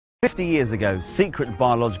50 years ago, secret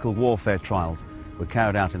biological warfare trials were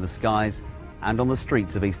carried out in the skies and on the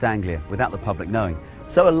streets of East Anglia without the public knowing.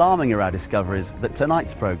 So alarming are our discoveries that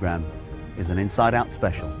tonight's programme is an Inside Out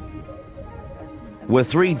special. Were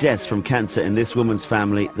 3 deaths from cancer in this woman's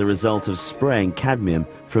family the result of spraying cadmium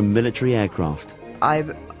from military aircraft? I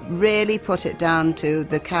really put it down to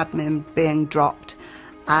the cadmium being dropped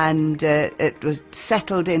and it was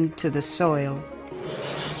settled into the soil.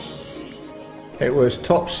 It was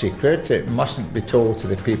top secret. It mustn't be told to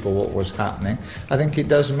the people what was happening. I think it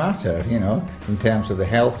does matter, you know, in terms of the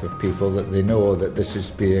health of people, that they know that this is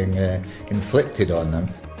being inflicted on them.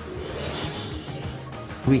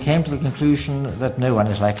 We came to the conclusion that no one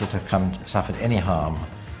is likely to have suffered any harm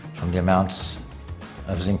from the amounts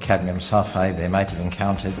of zinc cadmium sulphide they might have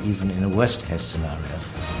encountered even in a worst case scenario.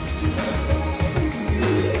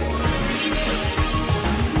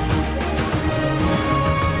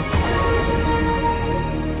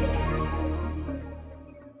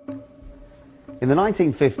 In the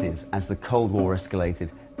 1950s, as the Cold War escalated,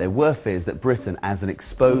 there were fears that Britain, as an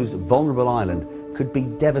exposed, vulnerable island, could be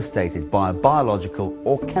devastated by a biological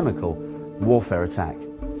or chemical warfare attack.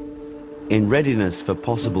 In readiness for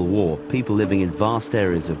possible war, people living in vast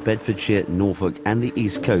areas of Bedfordshire, Norfolk and the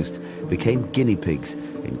East Coast became guinea pigs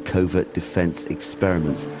in covert defence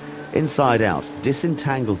experiments. Inside Out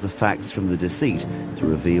disentangles the facts from the deceit to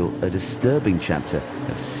reveal a disturbing chapter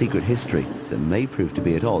of secret history that may prove to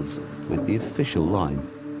be at odds with the official line.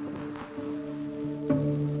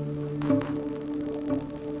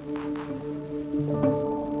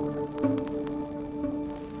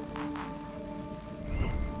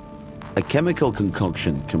 A chemical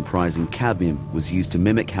concoction comprising cadmium was used to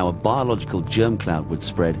mimic how a biological germ cloud would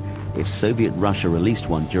spread if Soviet Russia released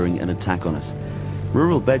one during an attack on us.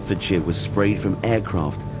 Rural Bedfordshire was sprayed from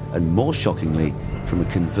aircraft and, more shockingly, from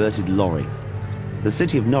a converted lorry. The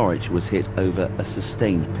city of Norwich was hit over a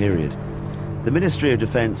sustained period. The Ministry of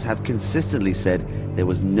Defence have consistently said there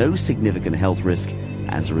was no significant health risk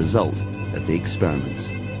as a result of the experiments.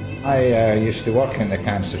 I used to work in the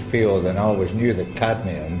cancer field, and I always knew that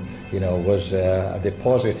cadmium, you know, was a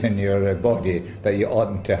deposit in your body that you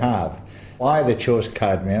oughtn't to have. Why they chose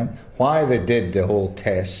cadmium, why they did the whole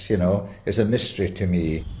test, you know, is a mystery to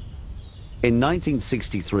me. In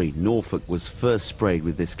 1963, Norfolk was first sprayed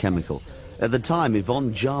with this chemical. At the time,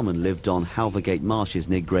 Yvonne Jarman lived on Halvergate Marshes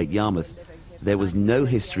near Great Yarmouth. There was no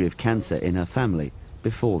history of cancer in her family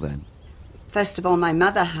before then. First of all, my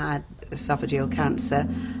mother had esophageal cancer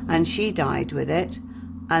and she died with it.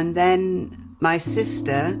 And then my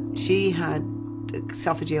sister, she had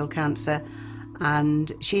esophageal cancer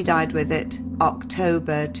and she died with it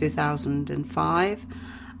October 2005.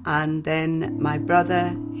 And then my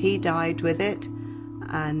brother, he died with it,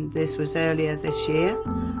 and this was earlier this year.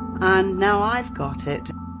 And now I've got it.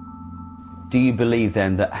 Do you believe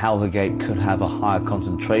then that Halvergate could have a higher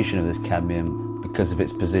concentration of this cadmium because of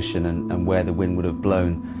its position and where the wind would have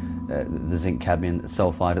blown the zinc cadmium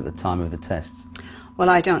sulphide at the time of the tests? Well,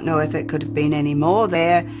 I don't know if it could have been any more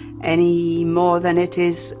there, any more than it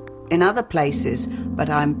is in other places, but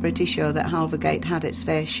I'm pretty sure that Halvergate had its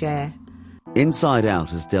fair share. Inside Out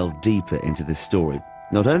has delved deeper into this story.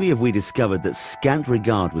 Not only have we discovered that scant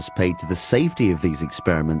regard was paid to the safety of these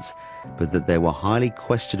experiments, but that there were highly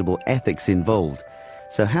questionable ethics involved.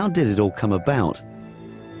 So how did it all come about?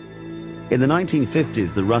 In the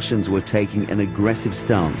 1950s, the Russians were taking an aggressive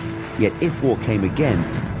stance, yet if war came again,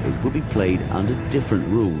 it would be played under different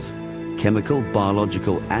rules. Chemical,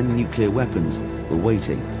 biological and nuclear weapons were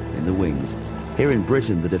waiting in the wings. Here in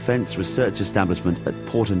Britain, the Defence Research Establishment at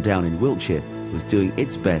Porton Down in Wiltshire was doing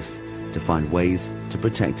its best to find ways to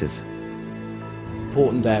protect us.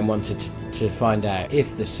 Porton Down wanted to find out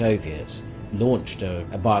if the Soviets launched a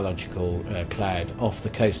biological cloud off the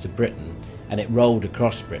coast of Britain and it rolled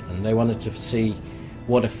across Britain. They wanted to see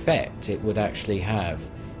what effect it would actually have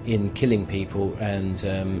in killing people and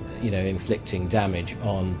inflicting damage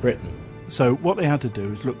on Britain. So what they had to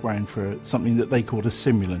do is look round for something that they called a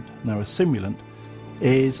simulant. Now, a simulant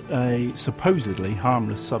is a supposedly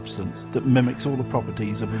harmless substance that mimics all the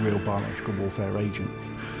properties of a real biological warfare agent.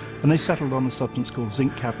 And they settled on a substance called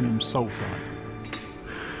zinc cadmium sulphide.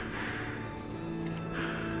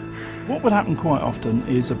 What would happen quite often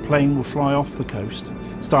is a plane will fly off the coast,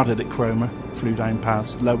 started at Cromer, flew down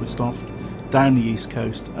past Lowestoft, down the east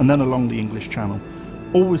coast and then along the English Channel,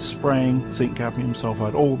 always spraying zinc cadmium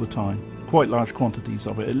sulphide all the time. Quite large quantities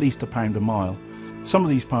of it, at least £1 a mile. Some of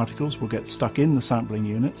these particles will get stuck in the sampling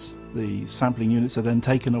units. The sampling units are then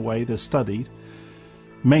taken away, they're studied,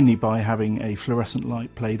 mainly by having a fluorescent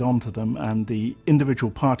light played onto them, and the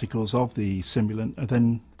individual particles of the simulant are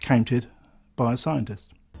then counted by a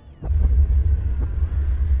scientist.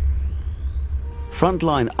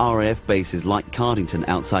 Frontline RAF bases like Cardington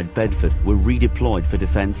outside Bedford were redeployed for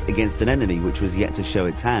defence against an enemy which was yet to show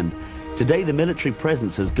its hand. Today the military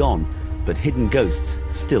presence has gone, but hidden ghosts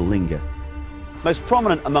still linger. Most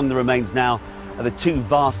prominent among the remains now are the two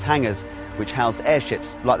vast hangars which housed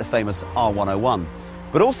airships like the famous R101.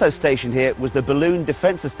 But also stationed here was the balloon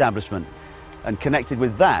defence establishment, and connected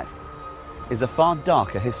with that is a far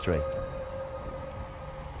darker history.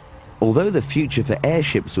 Although the future for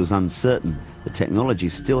airships was uncertain, the technology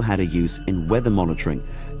still had a use in weather monitoring.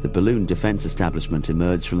 The balloon defence establishment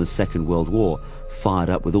emerged from the Second World War, fired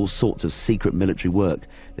up with all sorts of secret military work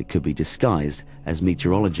that could be disguised as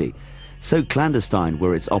meteorology. So clandestine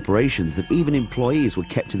were its operations that even employees were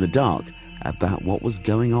kept in the dark about what was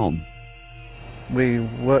going on. We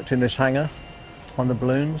worked in this hangar on the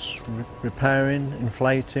balloons, repairing,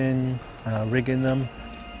 inflating, rigging them.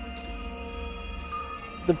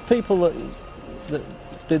 The people that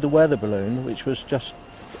did the weather balloon, which was just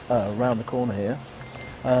around the corner here,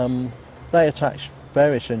 they attached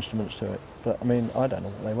various instruments to it, but I mean, I don't know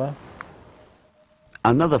what they were.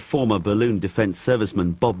 Another former balloon defence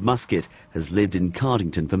serviceman, Bob Musket, has lived in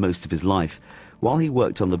Cardington for most of his life. While he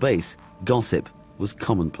worked on the base, gossip was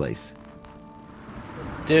commonplace.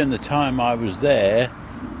 During the time I was there,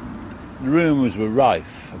 the rumours were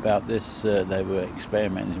rife about this. They were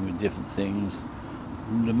experimenting with different things.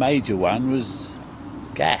 And the major one was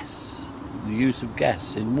gas, the use of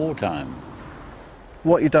gas in wartime.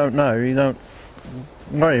 What you don't know, you don't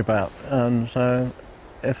worry about, and so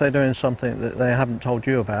if they're doing something that they haven't told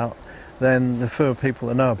you about, then the fewer people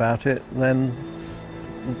that know about it, then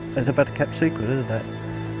it's a better kept secret, isn't it?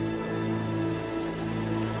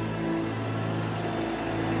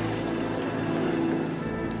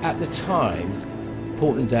 At the time,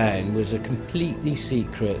 Porton Down was a completely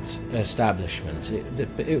secret establishment.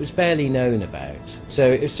 It was barely known about.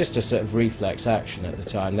 So it was just a sort of reflex action at the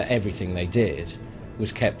time that everything they did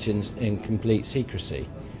was kept in complete secrecy.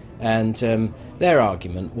 And their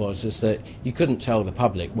argument was that you couldn't tell the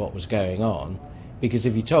public what was going on, because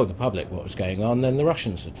if you told the public what was going on, then the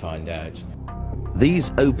Russians would find out.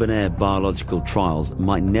 These open-air biological trials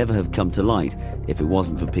might never have come to light if it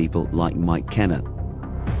wasn't for people like Mike Kenner.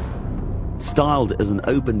 Styled as an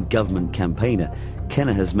open government campaigner,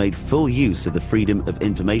 Kenner has made full use of the Freedom of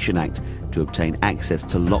Information Act to obtain access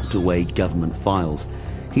to locked-away government files.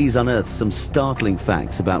 He's unearthed some startling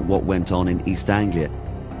facts about what went on in East Anglia.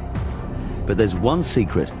 But there's one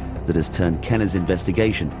secret that has turned Kenner's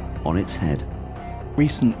investigation on its head.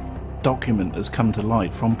 Recent document has come to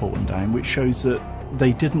light from Porton Down which shows that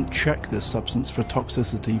they didn't check this substance for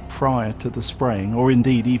toxicity prior to the spraying, or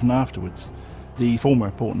indeed even afterwards. The former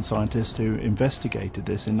Porton scientist who investigated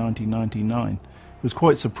this in 1999 was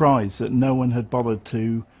quite surprised that no one had bothered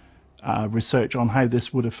to research on how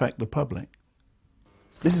this would affect the public.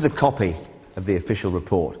 This is a copy of the official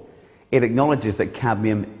report. It acknowledges that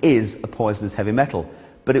cadmium is a poisonous heavy metal,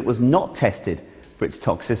 but it was not tested for its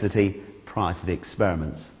toxicity prior to the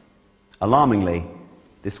experiments. Alarmingly,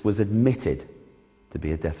 this was admitted to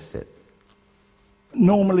be a deficit.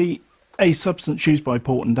 Normally, a substance used by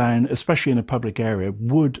Porton Down, especially in a public area,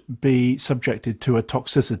 would be subjected to a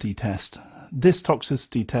toxicity test. This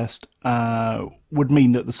toxicity test would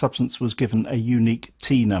mean that the substance was given a unique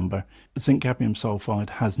T number. Zinc cadmium sulphide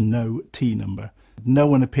has no T number. No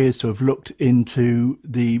one appears to have looked into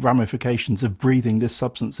the ramifications of breathing this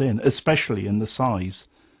substance in, especially in the size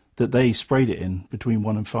that they sprayed it in, between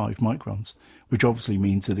 1 and 5 microns, which obviously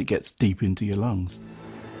means that it gets deep into your lungs.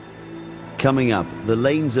 Coming up, the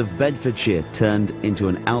lanes of Bedfordshire turned into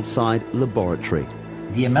an outside laboratory.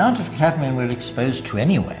 The amount of cadmium we're exposed to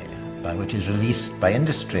anyway, by which is released by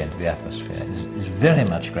industry into the atmosphere, is very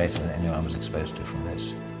much greater than anyone was exposed to from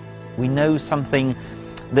this. We know something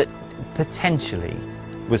that potentially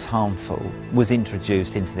was harmful was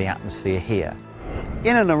introduced into the atmosphere here.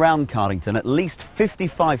 In and around Cardington, at least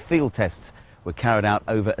 55 field tests were carried out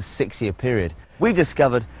over a 6-year period. We've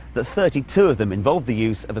discovered that 32 of them involved the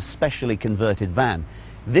use of a specially converted van.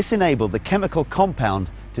 This enabled the chemical compound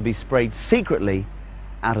to be sprayed secretly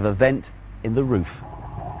out of a vent in the roof.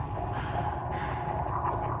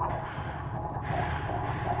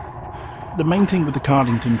 The main thing with the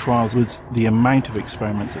Cardington trials was the amount of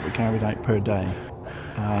experiments that were carried out per day.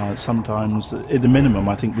 Sometimes, the minimum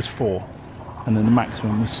I think was 4, and then the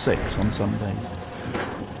maximum was 6 on some days.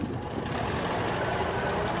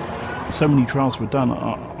 So many trials were done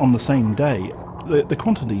on the same day. The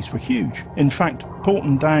quantities were huge. In fact,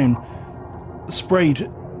 Porton Down sprayed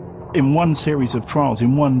in one series of trials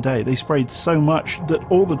in one day. They sprayed so much that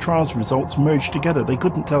all the trials results merged together. They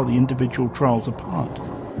couldn't tell the individual trials apart.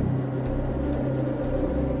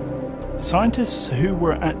 Scientists who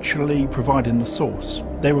were actually providing the source,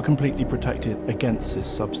 they were completely protected against this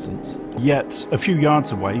substance. Yet, a few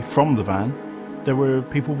yards away from the van, there were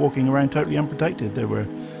people walking around totally unprotected.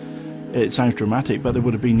 It sounds dramatic, but there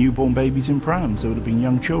would have been newborn babies in prams, there would have been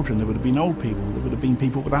young children, there would have been old people, there would have been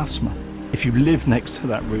people with asthma. If you lived next to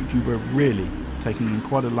that route, you were really taking in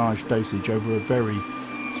quite a large dosage over a very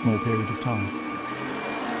small period of time.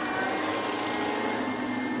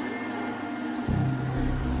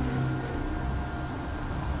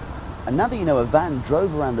 And now that you know a van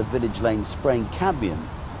drove around the village lane spraying cadmium,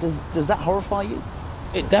 does that horrify you?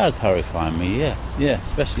 It does horrify me, yeah,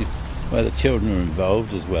 especially where the children are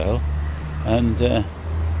involved as well. And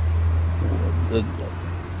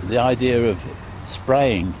the idea of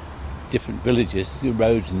spraying different villages, the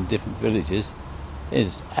roads in different villages,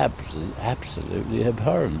 is absolutely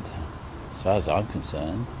abhorrent, as far as I'm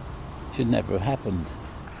concerned. It should never have happened.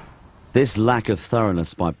 This lack of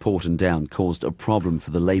thoroughness by Porton Down caused a problem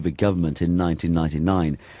for the Labour government in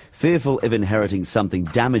 1999. Fearful of inheriting something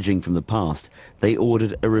damaging from the past, they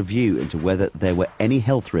ordered a review into whether there were any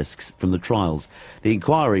health risks from the trials. The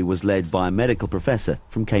inquiry was led by a medical professor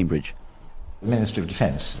from Cambridge. The Ministry of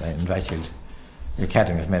Defence, they invited the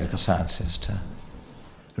Academy of Medical Sciences to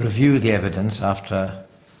review the evidence after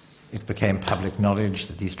it became public knowledge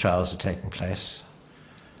that these trials had taken place.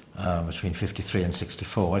 Between 53 and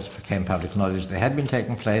 64, it became public knowledge they had been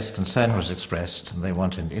taking place, concern was expressed, and they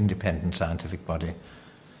wanted an independent scientific body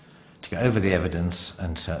to go over the evidence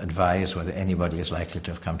and to advise whether anybody is likely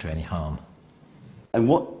to have come to any harm. And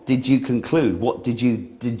what did you conclude? What did you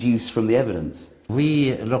deduce from the evidence?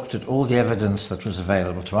 We looked at all the evidence that was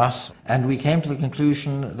available to us, and we came to the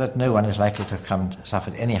conclusion that no one is likely to have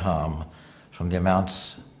suffered any harm from the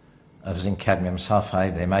amounts of zinc cadmium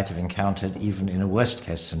sulphide they might have encountered even in a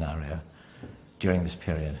worst-case scenario during this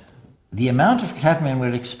period. The amount of cadmium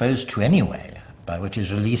we're exposed to anyway, which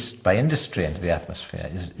is released by industry into the atmosphere,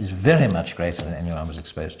 is very much greater than anyone was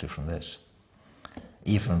exposed to from this,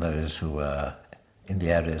 even those who were in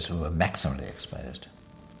the areas who were maximally exposed.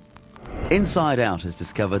 Inside Out has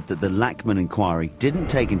discovered that the Lackman inquiry didn't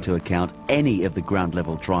take into account any of the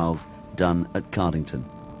ground-level trials done at Cardington.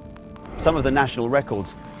 Some of the national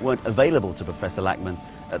records weren't available to Professor Lackman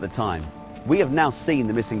at the time. We have now seen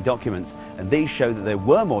the missing documents, and these show that there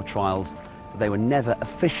were more trials, but they were never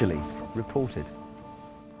officially reported.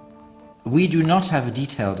 We do not have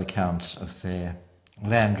detailed accounts of the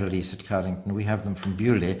land release at Cardington. We have them from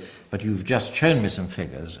Bewley, but you've just shown me some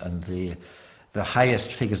figures, and the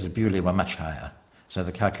highest figures at Bewley were much higher. So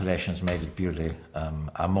the calculations made at Bewley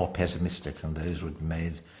are more pessimistic than those would be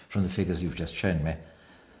made from the figures you've just shown me.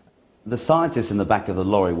 The scientists in the back of the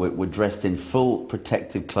lorry were dressed in full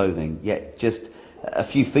protective clothing, yet just a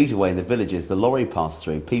few feet away in the villages the lorry passed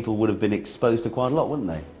through, people would have been exposed to quite a lot, wouldn't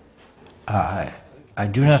they? I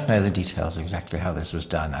do not know the details of exactly how this was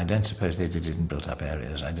done. I don't suppose they did it in built-up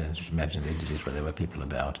areas. I don't imagine they did it where there were people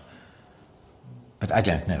about. But I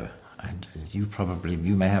don't know.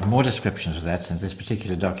 You may have more descriptions of that, since this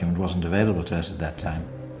particular document wasn't available to us at that time.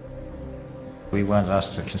 We weren't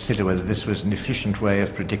asked to consider whether this was an efficient way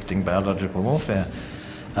of predicting biological warfare.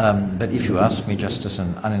 But if you ask me just as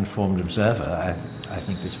an uninformed observer, I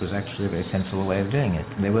think this was actually a very sensible way of doing it.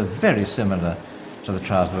 They were very similar to the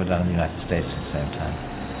trials that were done in the United States at the same time.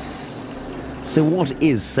 So what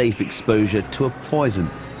is safe exposure to a poison?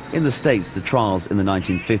 In the States, the trials in the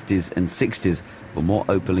 1950s and 60s were more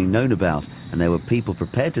openly known about, and there were people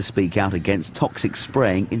prepared to speak out against toxic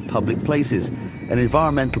spraying in public places. An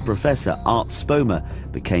environmental professor, Art Spomer,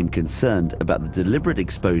 became concerned about the deliberate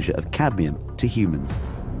exposure of cadmium to humans.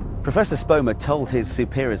 Professor Spomer told his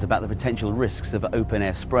superiors about the potential risks of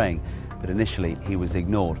open-air spraying, but initially he was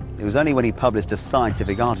ignored. It was only when he published a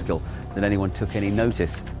scientific article that anyone took any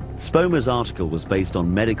notice. Spomer's article was based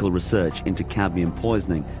on medical research into cadmium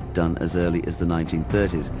poisoning done as early as the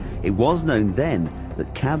 1930s. It was known then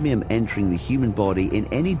that cadmium entering the human body in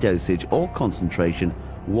any dosage or concentration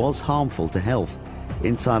was harmful to health.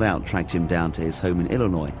 Inside Out tracked him down to his home in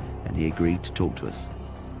Illinois, and he agreed to talk to us.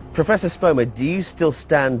 Professor Spomer, do you still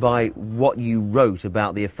stand by what you wrote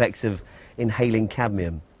about the effects of inhaling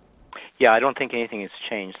cadmium? Yeah, I don't think anything has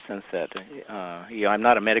changed since that. I'm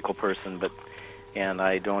not a medical person, and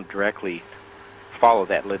I don't directly follow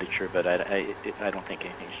that literature, but I don't think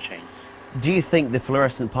anything's changed. Do you think the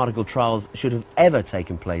fluorescent particle trials should have ever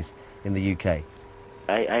taken place in the UK?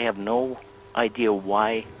 I have no idea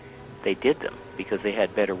why they did them, because they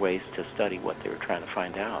had better ways to study what they were trying to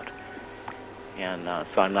find out. And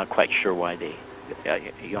so I'm not quite sure why they...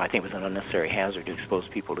 I think it was an unnecessary hazard to expose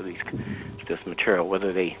people to this material,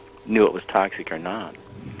 whether they knew it was toxic or not.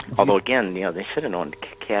 Although, again, they should have known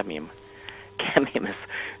cadmium cadmium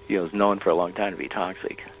is known for a long time to be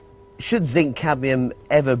toxic. Should zinc cadmium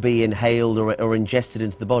ever be inhaled or ingested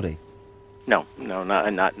into the body? No,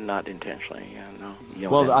 not intentionally. Yeah, no.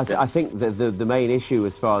 Well, I think the main issue,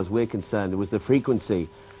 as far as we're concerned, was the frequency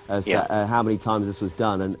as to how many times this was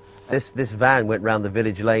done. And this van went round the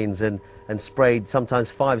village lanes and sprayed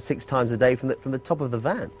sometimes 5-6 times a day from the top of the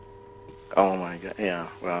van. Oh my God! Yeah,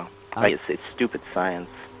 well, it's stupid science.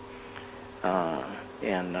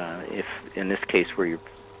 And if in this case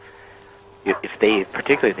if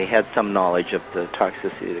they had some knowledge of the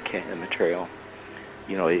toxicity of the material,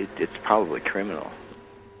 it's probably criminal.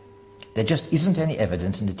 There just isn't any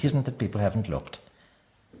evidence, and it isn't that people haven't looked.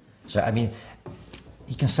 So, I mean,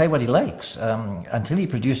 he can say what he likes. Until he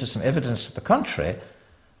produces some evidence to the contrary,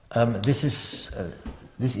 this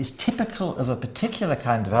is typical of a particular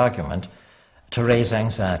kind of argument to raise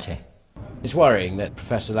anxiety. It's worrying that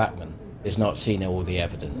Professor Lackman has not seen all the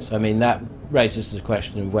evidence. I mean, that raises the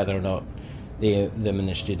question of whether or not the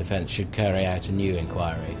Ministry of Defence should carry out a new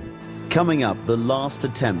inquiry. Coming up, the last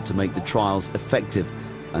attempt to make the trials effective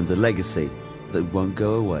and the legacy that won't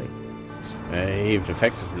go away. He was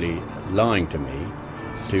effectively lying to me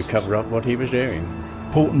to cover up what he was doing.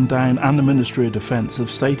 Porton Down and the Ministry of Defence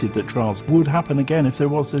have stated that trials would happen again if there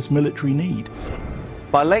was this military need.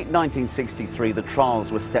 By late 1963, the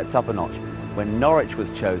trials were stepped up a notch when Norwich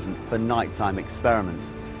was chosen for nighttime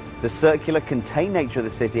experiments. The circular, contained nature of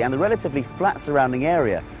the city and the relatively flat surrounding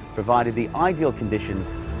area provided the ideal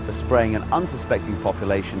conditions for spraying an unsuspecting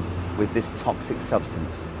population with this toxic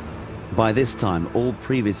substance. By this time, all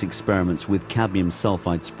previous experiments with cadmium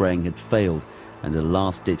sulphide spraying had failed, and a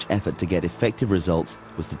last-ditch effort to get effective results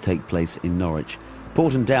was to take place in Norwich.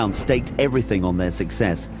 Porton Down staked everything on their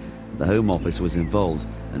success. The Home Office was involved,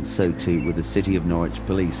 and so too were the City of Norwich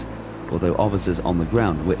Police, although officers on the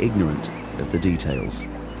ground were ignorant of the details.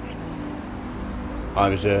 I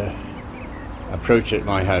was approached at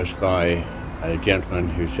my house by a gentleman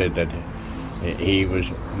who said that he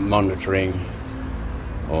was monitoring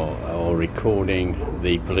or recording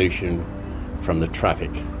the pollution from the traffic.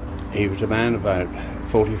 He was a man about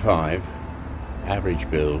 45, average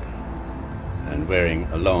build, and wearing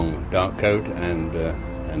a long dark coat and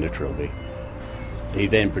a trilby. He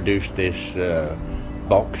then produced this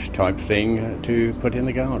box type thing to put in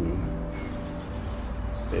the garden.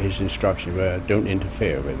 His instructions were, don't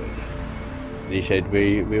interfere with it. He said,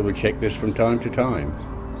 we will check this from time to time.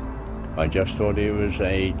 I just thought it was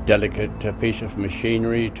a delicate piece of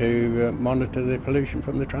machinery to monitor the pollution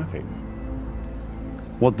from the traffic.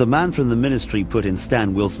 What the man from the ministry put in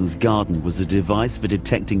Stan Wilson's garden was a device for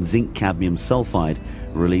detecting zinc cadmium sulphide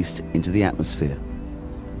released into the atmosphere.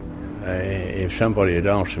 If somebody had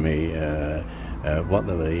asked me what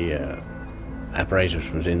the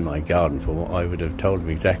apparatus was in my garden for, I would have told him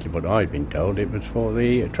exactly what I'd been told. It was for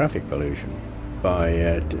the traffic pollution. By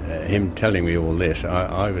him telling me all this,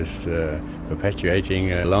 I was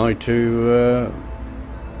perpetuating a lie to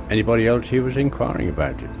anybody else who was inquiring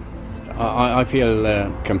about it. I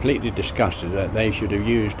feel completely disgusted that they should have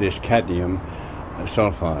used this cadmium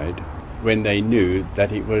sulphide when they knew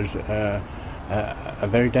that it was a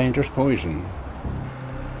very dangerous poison.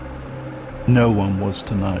 No one was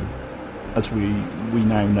to know. As we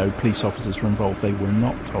now know, police officers were involved. They were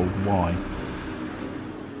not told why.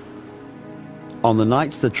 On the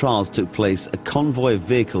nights the trials took place, a convoy of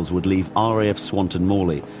vehicles would leave RAF Swanton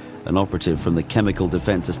Morley. An operative from the chemical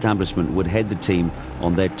defence establishment would head the team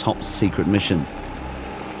on their top secret mission.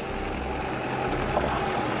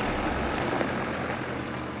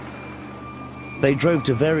 They drove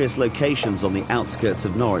to various locations on the outskirts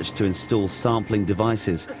of Norwich to install sampling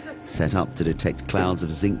devices set up to detect clouds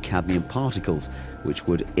of zinc cadmium particles which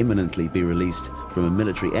would imminently be released from a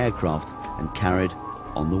military aircraft and carried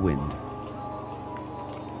on the wind.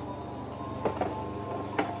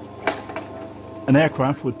 An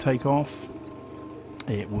aircraft would take off.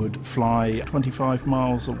 It would fly 25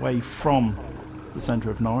 miles away from the centre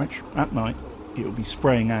of Norwich at night. It would be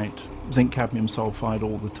spraying out zinc cadmium sulphide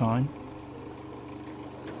all the time.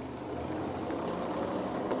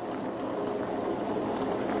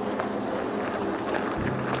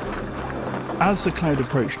 As the cloud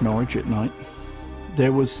approached Norwich at night,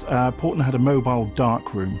 there was Porton had a mobile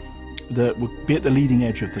dark room that would be at the leading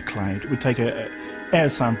edge of the cloud. It would take air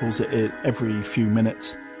samples every few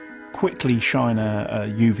minutes, quickly shine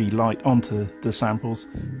a UV light onto the samples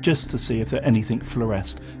just to see if there anything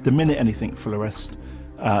fluoresced. The minute anything fluoresced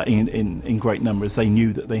in great numbers, they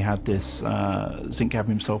knew that they had this zinc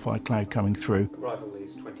cadmium sulphide cloud coming through. Arrival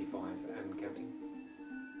is 25 and counting.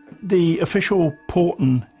 The official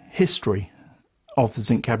Porton history of the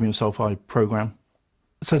zinc cadmium sulphide programme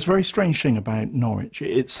says a very strange thing about Norwich.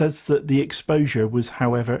 It says that the exposure was,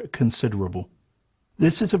 however, considerable.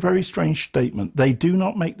 This is a very strange statement. They do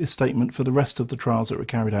not make this statement for the rest of the trials that were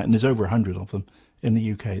carried out, and there's over 100 of them in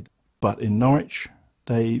the UK. But in Norwich,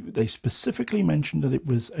 they specifically mentioned that it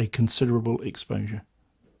was a considerable exposure.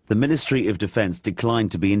 The Ministry of Defence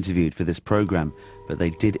declined to be interviewed for this programme, but they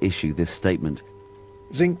did issue this statement.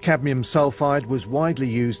 Zinc cadmium sulphide was widely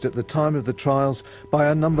used at the time of the trials by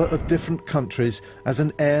a number of different countries as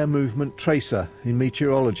an air movement tracer in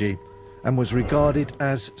meteorology and was regarded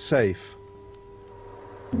as safe.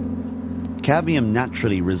 Cadmium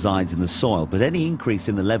naturally resides in the soil, but any increase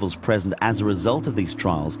in the levels present as a result of these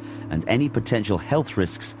trials and any potential health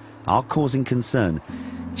risks are causing concern.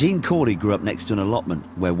 Jean Corley grew up next to an allotment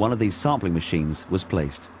where one of these sampling machines was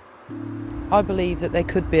placed. I believe that there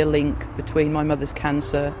could be a link between my mother's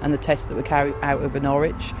cancer and the tests that were carried out over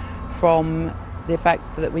Norwich from the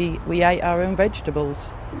fact that we ate our own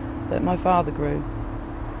vegetables that my father grew.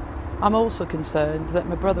 I'm also concerned that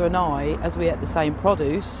my brother and I, as we ate the same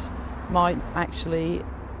produce, might actually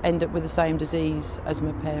end up with the same disease as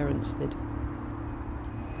my parents did.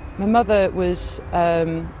 My mother was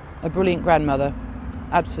a brilliant grandmother,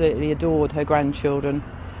 absolutely adored her grandchildren,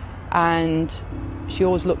 and she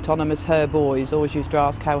always looked on them as her boys, always used to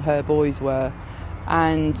ask how her boys were,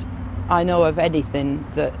 and I know of anything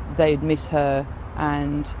that they'd miss her,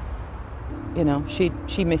 and you know,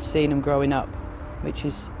 she missed seeing them growing up, which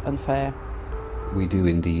is unfair. We do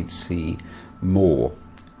indeed see more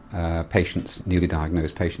patients, newly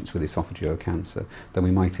diagnosed patients with esophageal cancer than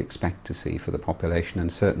we might expect to see for the population,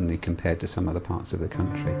 and certainly compared to some other parts of the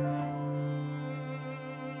country.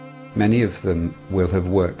 Many of them will have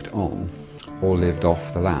worked on or lived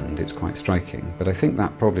off the land. It's quite striking, but I think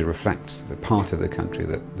that probably reflects the part of the country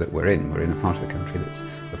that we're in. We're in a part of the country that's,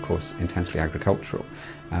 of course, intensely agricultural,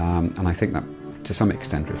 and I think that to some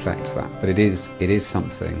extent reflects that. But it is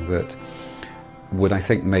something that would, I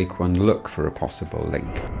think, make one look for a possible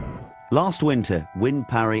link. Last winter, Wyn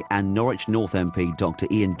Parry and Norwich North MP Dr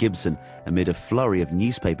Ian Gibson, amid a flurry of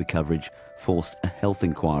newspaper coverage, forced a health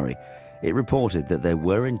inquiry. It reported that there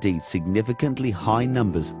were indeed significantly high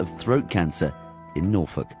numbers of throat cancer in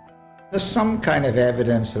Norfolk. There's some kind of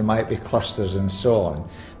evidence there might be clusters and so on,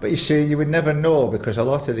 but you see, you would never know, because a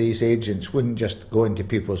lot of these agents wouldn't just go into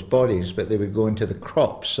people's bodies, but they would go into the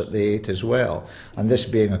crops that they ate as well. And this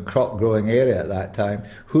being a crop growing area at that time,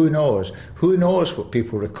 who knows? Who knows what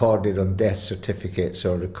people recorded on death certificates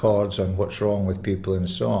or records on what's wrong with people and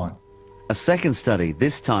so on. A second study,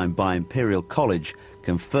 this time by Imperial College,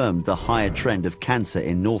 confirmed the higher trend of cancer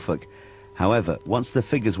in Norfolk. However, once the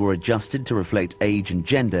figures were adjusted to reflect age and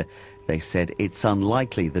gender, they said it's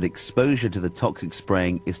unlikely that exposure to the toxic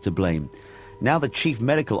spraying is to blame. Now the Chief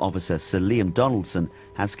Medical Officer, Sir Liam Donaldson,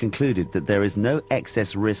 has concluded that there is no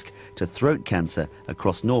excess risk to throat cancer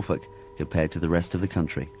across Norfolk compared to the rest of the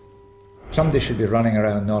country. Somebody should be running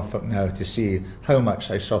around Norfolk now to see how much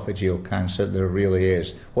esophageal cancer there really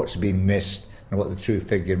is, what's been missed, and what the true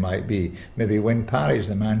figure might be. Maybe Wyn Parry is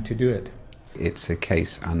the man to do it. It's a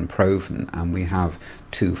case unproven, and we have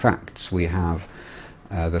two facts. We have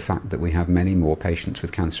the fact that we have many more patients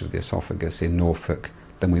with cancer of the esophagus in Norfolk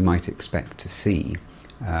than we might expect to see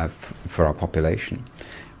for our population.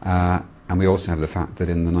 And we also have the fact that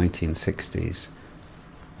in the 1960s,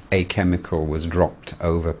 a chemical was dropped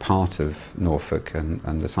over part of Norfolk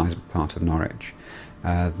and a sizable part of Norwich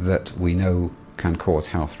that we know can cause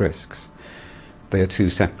health risks. They are two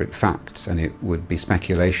separate facts, and it would be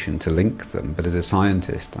speculation to link them, but as a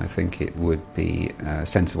scientist I think it would be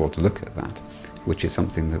sensible to look at that, which is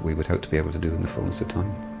something that we would hope to be able to do in the fullness of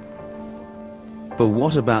time. But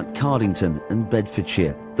what about Cardington and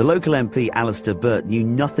Bedfordshire? The local MP, Alistair Burt, knew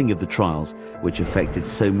nothing of the trials which affected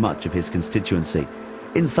so much of his constituency.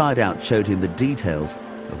 Inside Out showed him the details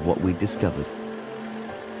of what we'd discovered.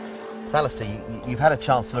 So Alistair, you've had a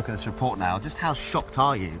chance to look at this report now. Just how shocked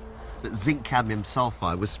are you that zinc cadmium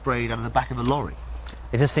sulphide was sprayed out of the back of a lorry?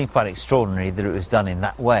 It does seem quite extraordinary that it was done in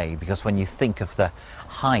that way, because when you think of the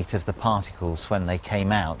height of the particles when they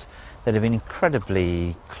came out, they'd have been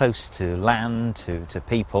incredibly close to land, to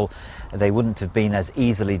people. They wouldn't have been as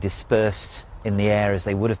easily dispersed in the air as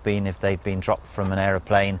they would have been if they'd been dropped from an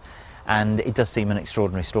aeroplane, and it does seem an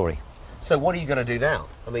extraordinary story. So what are you going to do now?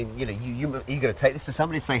 I mean, you know, are you going to take this to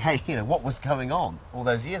somebody and say, hey, you know, what was going on all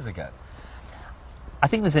those years ago? I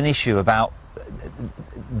think there's an issue about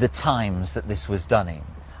the times that this was done in,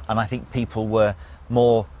 and I think people were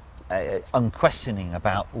more unquestioning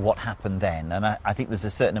about what happened then, and I think there's a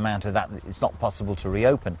certain amount of that it's not possible to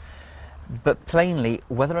reopen. But plainly,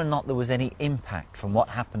 whether or not there was any impact from what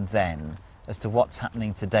happened then as to what's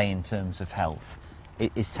happening today in terms of health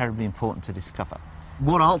is terribly important to discover.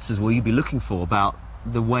 What answers will you be looking for about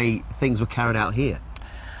the way things were carried out here?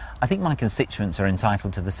 I think my constituents are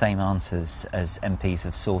entitled to the same answers as MPs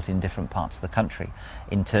have sought in different parts of the country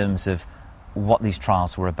in terms of what these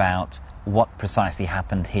trials were about, what precisely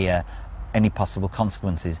happened here, any possible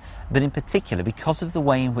consequences, but in particular because of the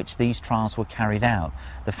way in which these trials were carried out,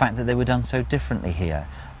 the fact that they were done so differently here,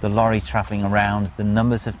 the lorry travelling around, the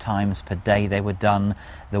numbers of times per day they were done,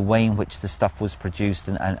 the way in which the stuff was produced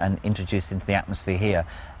and introduced into the atmosphere here,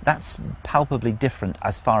 that's palpably different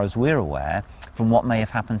as far as we're aware from what may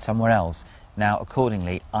have happened somewhere else. Now,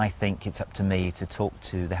 accordingly, I think it's up to me to talk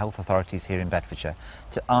to the health authorities here in Bedfordshire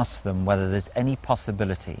to ask them whether there's any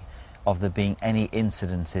possibility of there being any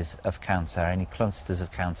incidences of cancer, any clusters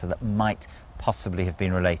of cancer that might possibly have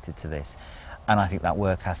been related to this. And I think that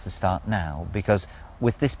work has to start now, because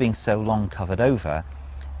with this being so long covered over,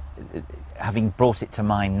 having brought it to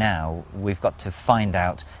mind now, we've got to find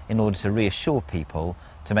out in order to reassure people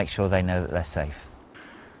to make sure they know that they're safe.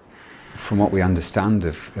 From what we understand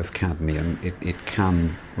of cadmium, it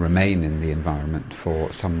can remain in the environment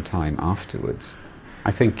for some time afterwards.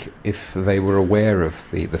 I think if they were aware of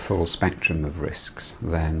the full spectrum of risks,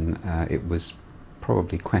 then it was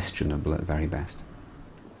probably questionable at very best.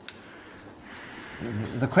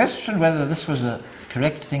 The question whether this was a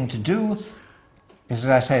correct thing to do is, as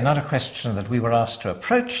I say, not a question that we were asked to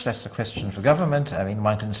approach. That's a question for government. I mean,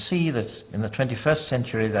 one can see that in the 21st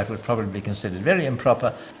century that would probably be considered very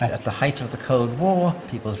improper. But at the height of the Cold War,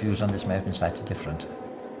 people's views on this may have been slightly different.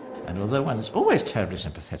 And although one is always terribly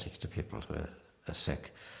sympathetic to people who are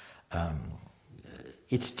sick,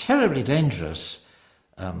 it's terribly dangerous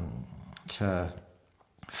to,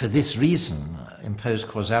 for this reason, impose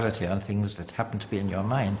causality on things that happen to be in your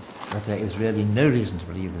mind, but there is really no reason to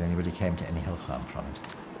believe that anybody came to any health harm from it.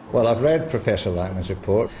 Well, I've read Professor Lackman's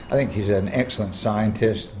report. I think he's an excellent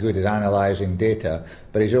scientist, good at analysing data,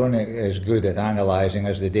 but he's only as good at analysing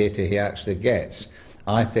as the data he actually gets.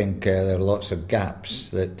 I think there are lots of gaps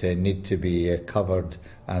that need to be covered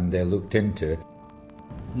and looked into.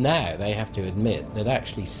 Now they have to admit that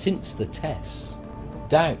actually since the tests,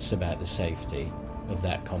 doubts about the safety of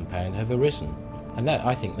that compound have arisen. And that,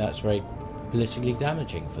 I think that's very politically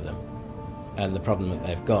damaging for them. And the problem that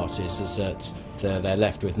they've got is that they're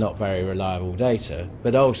left with not very reliable data,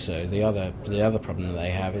 but also the other problem that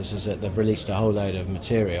they have is that they've released a whole load of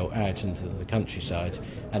material out into the countryside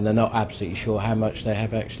and they're not absolutely sure how much they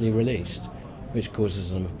have actually released, which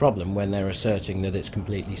causes them a problem when they're asserting that it's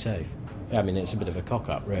completely safe. I mean, it's a bit of a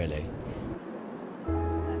cock-up, really.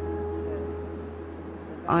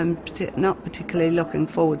 I'm not particularly looking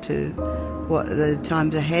forward to what the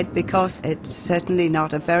times ahead, because it's certainly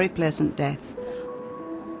not a very pleasant death.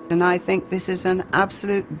 And I think this is an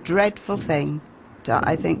absolute dreadful thing.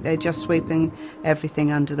 I think they're just sweeping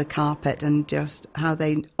everything under the carpet, and just how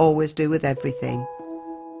they always do with everything.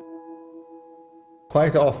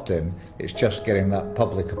 Quite often, it's just getting that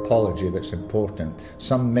public apology that's important.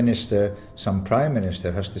 Some minister, some Prime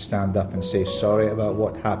Minister has to stand up and say sorry about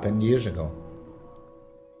what happened years ago.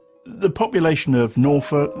 The population of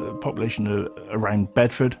Norfolk, the population around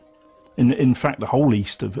Bedford, in fact the whole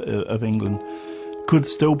east of England, could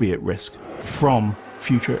still be at risk from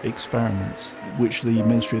future experiments, which the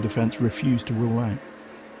Ministry of Defence refused to rule out.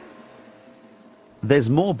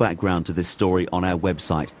 There's more background to this story on our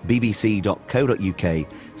website,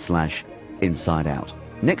 bbc.co.uk/Inside Out.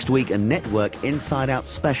 Next week, a Network Inside Out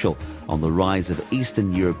special on the rise of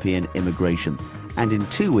Eastern European immigration. And in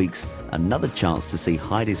 2 weeks, another chance to see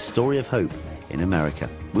Heidi's story of hope in America.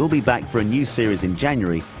 We'll be back for a new series in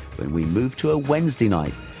January when we move to a Wednesday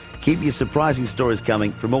night. Keep your surprising stories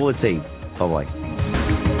coming from all the team. Bye-bye.